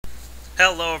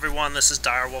Hello everyone, this is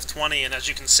Direwolf20, and as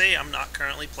you can see, I'm not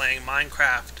currently playing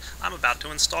Minecraft. I'm about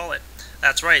to install it.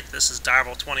 That's right, this is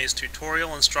Direwolf20's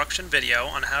tutorial instruction video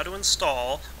on how to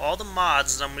install all the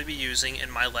mods that I'm going to be using in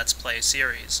my Let's Play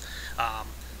series.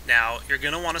 Now, you're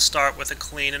going to want to start with a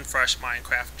clean and fresh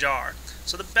Minecraft jar.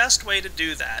 So the best way to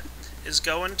do that is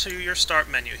go into your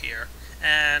Start menu here,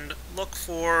 and look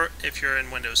for, if you're in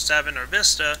Windows 7 or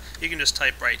Vista, you can just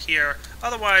type right here.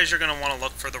 Otherwise, you're going to want to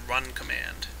look for the run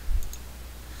command.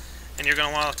 And you're going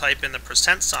to want to type in the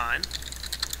 %,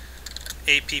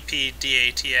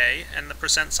 APPDATA, and the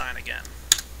 % again.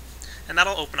 And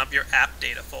that'll open up your app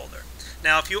data folder.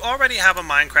 Now, if you already have a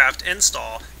Minecraft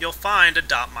install, you'll find a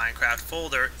 .minecraft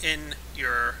folder in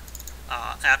your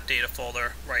app data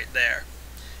folder right there.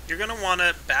 You're going to want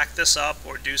to back this up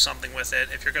or do something with it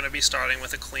if you're going to be starting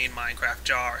with a clean Minecraft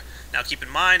jar. Now keep in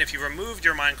mind, if you removed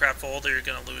your Minecraft folder, you're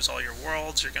going to lose all your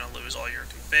worlds, you're going to lose all your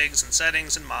configs and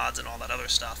settings and mods and all that other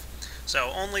stuff.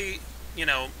 So only,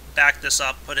 back this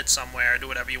up, put it somewhere, do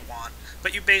whatever you want.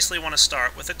 But you basically want to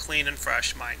start with a clean and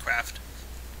fresh Minecraft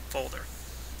folder.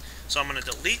 So I'm going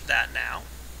to delete that now.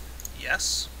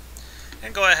 Yes.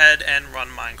 And go ahead and run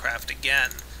Minecraft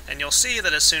again. And you'll see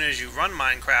that as soon as you run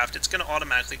Minecraft, it's going to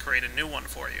automatically create a new one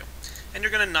for you. And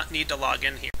you're going to need to log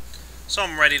in here. So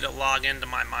I'm ready to log into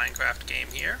my Minecraft game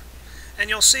here. And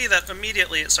you'll see that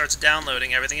immediately it starts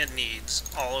downloading everything it needs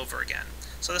all over again.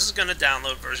 So this is going to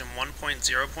download version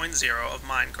 1.0.0 of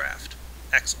Minecraft.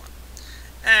 Excellent.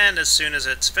 And as soon as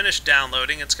it's finished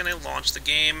downloading, it's going to launch the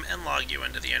game and log you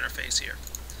into the interface here.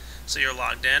 So you're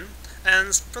logged in.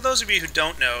 And for those of you who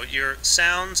don't know, your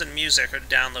sounds and music are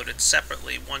downloaded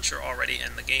separately once you're already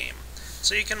in the game.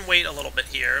 So you can wait a little bit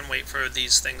here and wait for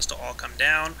these things to all come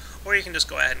down, or you can just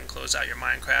go ahead and close out your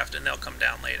Minecraft and they'll come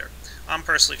down later. I'm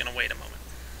personally going to wait a moment.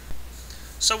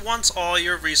 So once all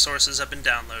your resources have been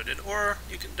downloaded, or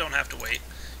don't have to wait,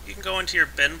 you can go into your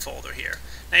bin folder here.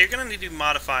 Now you're going to need to be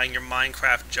modifying your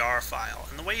Minecraft jar file,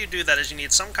 and the way you do that is you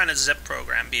need some kind of zip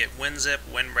program, be it WinZip,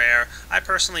 WinRare. I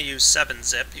personally use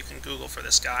 7-zip. You can Google for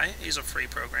this guy. He's a free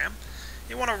program.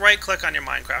 You want to right-click on your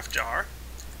Minecraft jar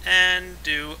and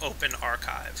do Open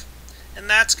Archive. And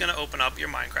that's going to open up your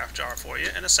Minecraft jar for you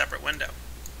in a separate window.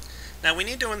 Now we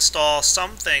need to install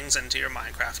some things into your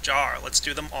Minecraft jar. Let's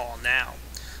do them all now.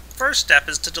 First step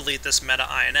is to delete this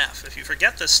meta-inf. If you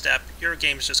forget this step, your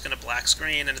game's just going to black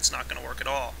screen and it's not going to work at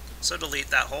all. So delete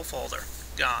that whole folder.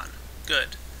 Gone.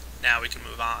 Good. Now we can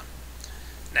move on.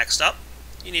 Next up,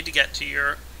 you need to get to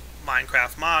your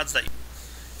Minecraft mods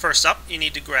First up, you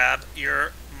need to grab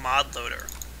your mod loader.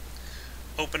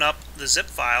 Open up the zip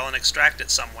file and extract it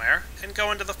somewhere, and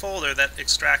go into the folder that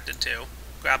extracted to.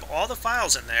 Grab all the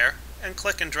files in there, and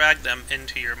click and drag them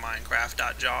into your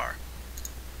Minecraft.jar.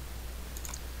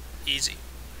 Easy.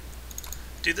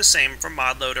 Do the same for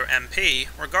modloader MP.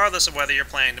 Regardless of whether you're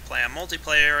planning to play on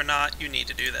multiplayer or not, you need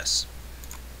to do this.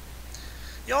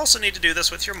 You also need to do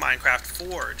this with your Minecraft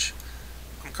Forge.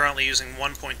 I'm currently using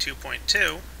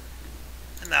 1.2.2,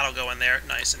 and that'll go in there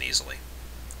nice and easily.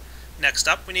 Next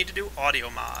up, we need to do Audio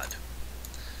Mod.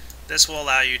 This will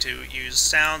allow you to use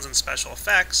sounds and special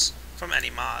effects from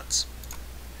any mods.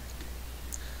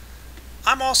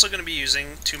 I'm also going to be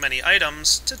using Too Many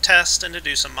Items to test and to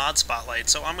do some mod spotlight,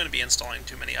 so I'm going to be installing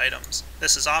Too Many Items.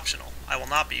 This is optional. I will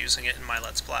not be using it in my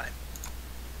Let's Play.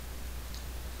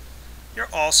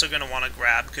 You're also going to want to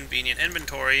grab Convenient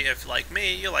Inventory if, like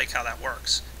me, you like how that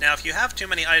works. Now, if you have too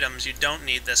many items, you don't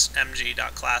need this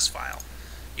mg.class file.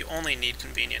 You only need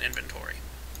Convenient Inventory.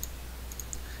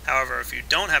 However, if you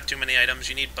don't have too many items,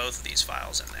 you need both of these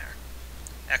files in there.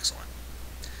 Excellent.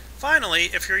 Finally,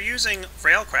 if you're using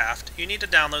Buildcraft, you need to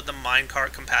download the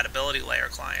Minecart Compatibility Layer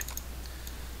client.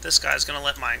 This guy's going to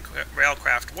let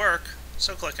Buildcraft work,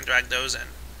 so click and drag those in.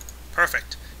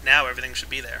 Perfect. Now everything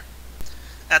should be there.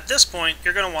 At this point,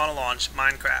 you're going to want to launch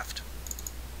Minecraft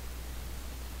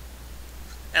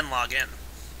and log in.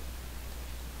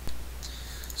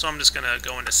 So I'm just going to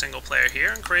go into single player here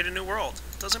and create a new world.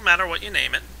 Doesn't matter what you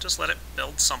name it, just let it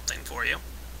build something for you.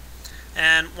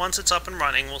 And once it's up and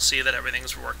running, we'll see that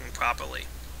everything's working properly.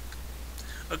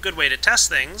 A good way to test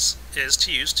things is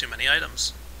to use Too Many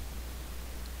Items.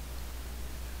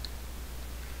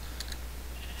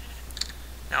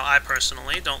 Now, I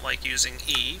personally don't like using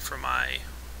E for my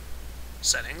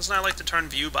settings, and I like to turn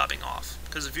view bobbing off,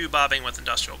 because view bobbing with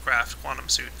Industrial Craft Quantum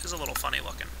Suit is a little funny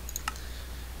looking.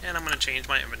 And I'm going to change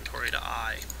my inventory to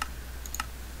I.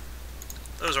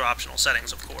 Those are optional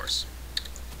settings, of course.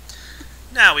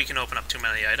 Now we can open up Too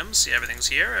Many Items, see everything's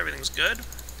here, everything's good.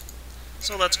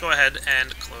 So let's go ahead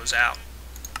and close out.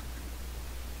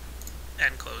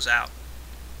 And close out.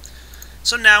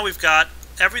 So now we've got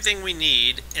everything we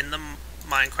need in the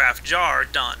Minecraft jar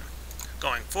done.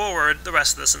 Going forward, the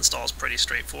rest of this install is pretty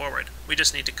straightforward. We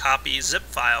just need to copy zip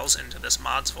files into this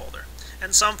mods folder.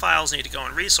 And some files need to go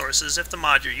in resources if the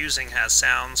mod you're using has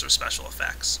sounds or special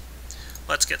effects.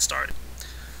 Let's get started.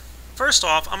 First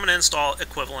off, I'm going to install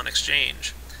Equivalent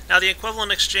Exchange. Now the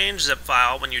Equivalent Exchange zip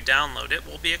file, when you download it,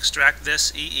 will be extract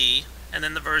this EE and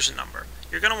then the version number.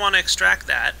 You're going to want to extract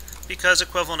that because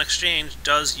Equivalent Exchange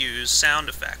does use sound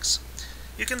effects.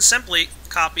 You can simply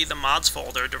copy the mods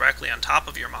folder directly on top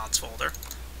of your mods folder,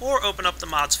 or open up the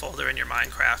mods folder in your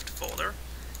Minecraft folder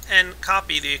and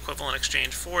copy the Equivalent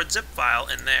Exchange forward zip file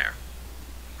in there.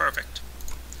 Perfect.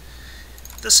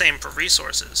 The same for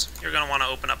resources. You're going to want to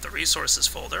open up the resources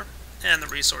folder and the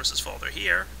resources folder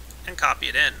here and copy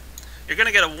it in. You're going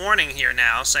to get a warning here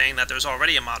now saying that there's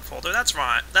already a mod folder. That's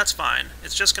fine.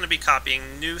 It's just going to be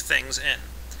copying new things in.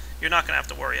 You're not going to have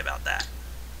to worry about that.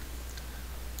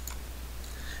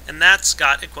 And that's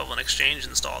got Equivalent Exchange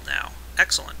installed now.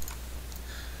 Excellent.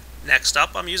 Next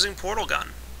up, I'm using Portal Gun.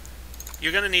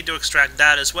 You're going to need to extract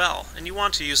that as well, and you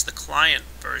want to use the client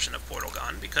version of Portal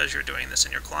Gun because you're doing this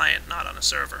in your client, not on a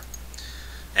server.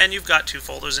 And you've got two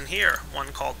folders in here,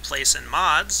 one called Place in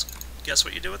Mods. Guess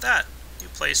what you do with that? You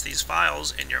place these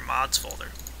files in your mods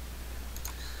folder.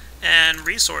 And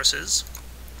resources,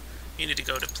 you need to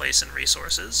go to Place in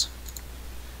Resources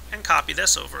and copy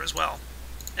this over as well.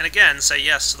 And again, say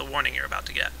yes to the warning you're about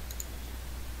to get.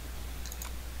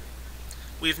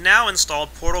 We've now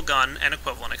installed Portal Gun and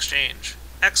Equivalent Exchange.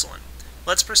 Excellent.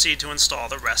 Let's proceed to install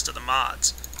the rest of the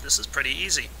mods. This is pretty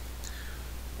easy.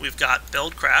 We've got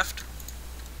Buildcraft.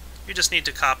 You just need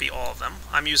to copy all of them.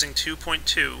 I'm using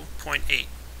 2.2.8.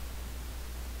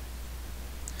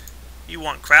 You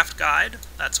want Craft Guide.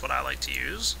 That's what I like to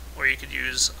use. Or you could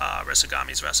use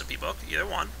Risagami's recipe book, either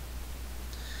one.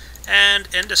 And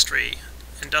Industry.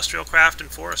 Industrial Craft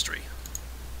and Forestry.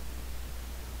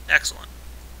 Excellent.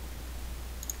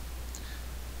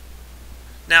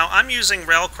 Now I'm using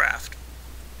Railcraft,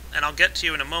 and I'll get to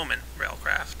you in a moment,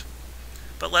 Railcraft.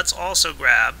 But let's also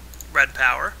grab Red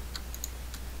Power,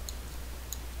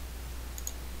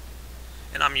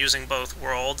 and I'm using both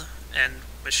World and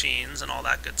Machines and all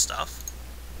that good stuff.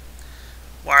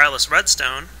 Wireless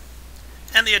Redstone,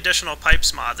 and the additional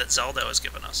pipes mod that Zeldo has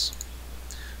given us.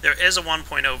 There is a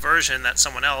 1.0 version that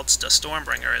someone else, the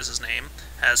Stormbringer is his name,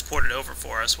 has ported over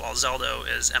for us while Zeldo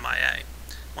is MIA.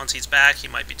 Once he's back, he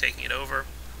might be taking it over.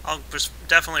 I'll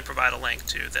definitely provide a link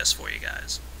to this for you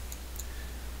guys.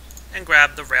 And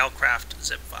grab the Railcraft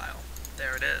zip file.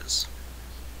 There it is.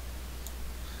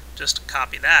 Just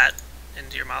copy that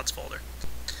into your mods folder.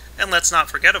 And let's not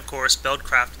forget, of course,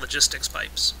 Buildcraft logistics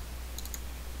pipes.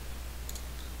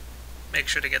 Make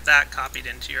sure to get that copied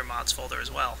into your mods folder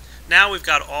as well. Now we've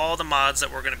got all the mods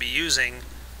that we're going to be using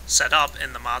set up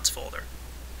in the mods folder.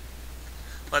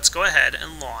 Let's go ahead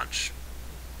and launch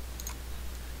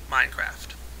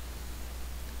Minecraft.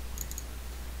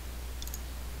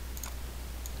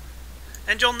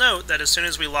 And you'll note that as soon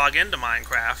as we log into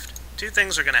Minecraft, two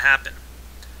things are going to happen.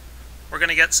 We're going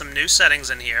to get some new settings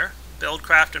in here.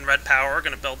 Buildcraft and Red Power are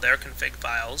going to build their config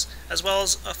files, as well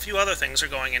as a few other things are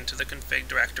going into the config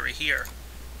directory here.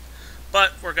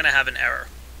 But we're going to have an error.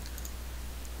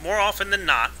 More often than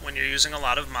not, when you're using a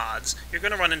lot of mods, you're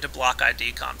going to run into block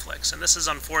ID conflicts, and this is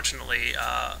unfortunately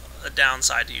a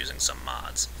downside to using some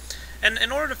mods. And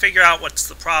in order to figure out what's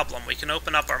the problem, we can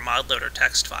open up our modloader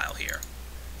text file here.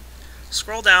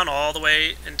 Scroll down all the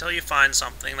way until you find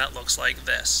something that looks like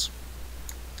this.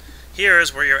 Here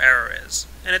is where your error is,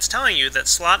 and it's telling you that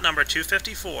slot number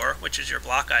 254, which is your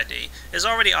block ID, is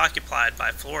already occupied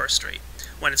by Forestry,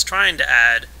 when it's trying to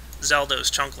add Zeldo's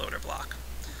chunk loader block.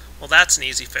 Well, that's an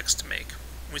easy fix to make.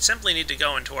 We simply need to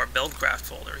go into our Buildcraft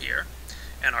folder here,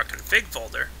 and our config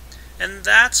folder, and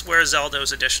that's where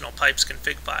Zeldo's additional pipes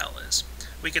config file is.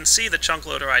 We can see the chunk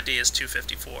loader ID is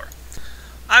 254.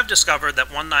 I've discovered that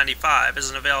 195 is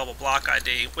an available block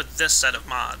ID with this set of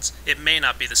mods. It may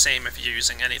not be the same if you're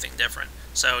using anything different,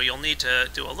 so you'll need to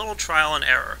do a little trial and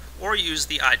error, or use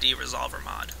the ID Resolver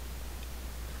mod.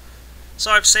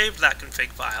 So I've saved that config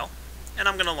file, and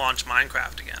I'm going to launch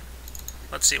Minecraft again.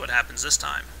 Let's see what happens this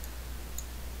time.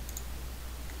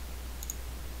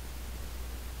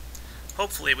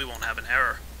 Hopefully we won't have an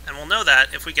error, and we'll know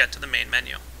that if we get to the main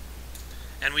menu.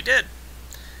 And we did.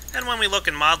 And when we look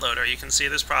in ModLoader, you can see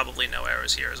there's probably no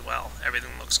errors here as well.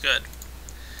 Everything looks good.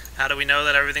 How do we know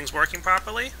that everything's working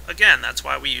properly? Again, that's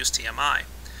why we use TMI.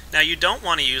 Now you don't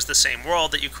want to use the same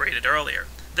world that you created earlier.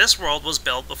 This world was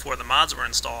built before the mods were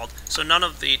installed, so none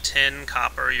of the tin,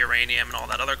 copper, uranium, and all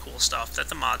that other cool stuff that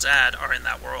the mods add are in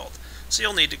that world. So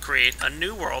you'll need to create a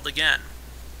new world again.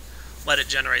 Let it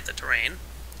generate the terrain.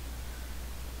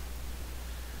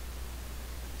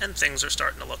 and things are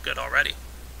starting to look good already.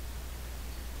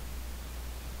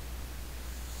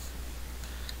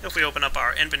 If we open up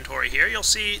our inventory here, you'll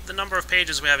see the number of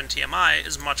pages we have in TMI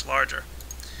is much larger.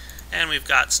 And we've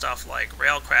got stuff like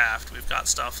Railcraft, we've got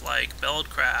stuff like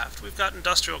Buildcraft, we've got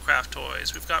Industrial Craft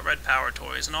toys, we've got Red Power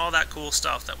toys, and all that cool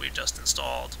stuff that we just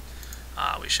installed.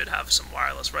 We should have some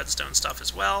wireless redstone stuff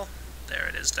as well. There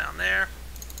it is down there.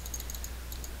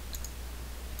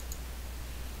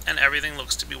 And everything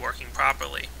looks to be working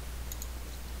properly.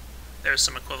 There's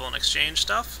some equivalent exchange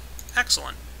stuff.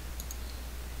 Excellent.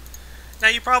 Now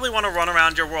you probably want to run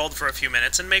around your world for a few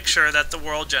minutes and make sure that the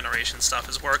world generation stuff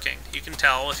is working. You can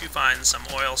tell if you find some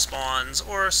oil spawns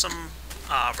or some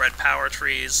red power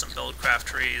trees, some Buildcraft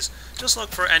trees. Just look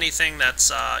for anything that's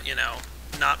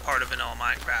not part of vanilla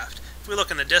Minecraft. If we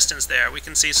look in the distance there, we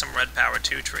can see some red power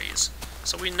 2 trees.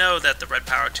 So we know that the red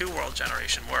power 2 world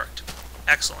generation worked.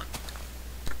 Excellent.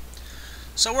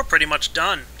 So we're pretty much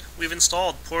done. We've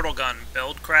installed Portal Gun,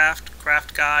 Buildcraft,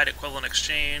 Craft Guide, Equivalent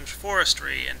Exchange,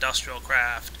 Forestry, Industrial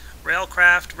Craft,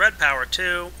 Railcraft, Red Power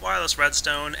 2, Wireless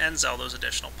Redstone, and Zelda's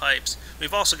additional pipes.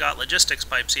 We've also got logistics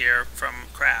pipes here from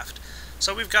Craft.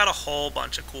 So we've got a whole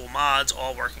bunch of cool mods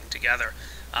all working together.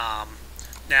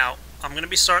 Now, I'm going to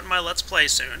be starting my Let's Play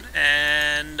soon,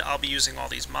 and I'll be using all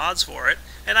these mods for it,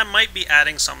 and I might be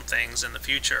adding some things in the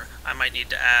future. I might need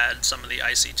to add some of the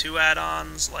IC2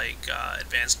 add-ons, like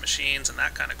advanced machines and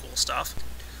that kind of cool stuff.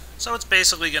 So it's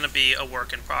basically going to be a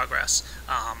work in progress.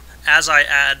 As I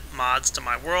add mods to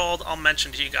my world, I'll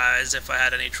mention to you guys if I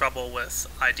had any trouble with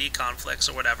ID conflicts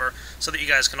or whatever, so that you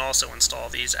guys can also install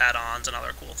these add-ons and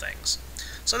other cool things.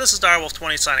 So this is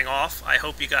Direwolf20 signing off. I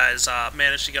hope you guys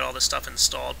managed to get all this stuff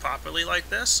installed properly like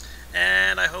this,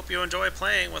 and I hope you enjoy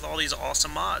playing with all these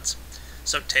awesome mods.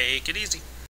 So take it easy.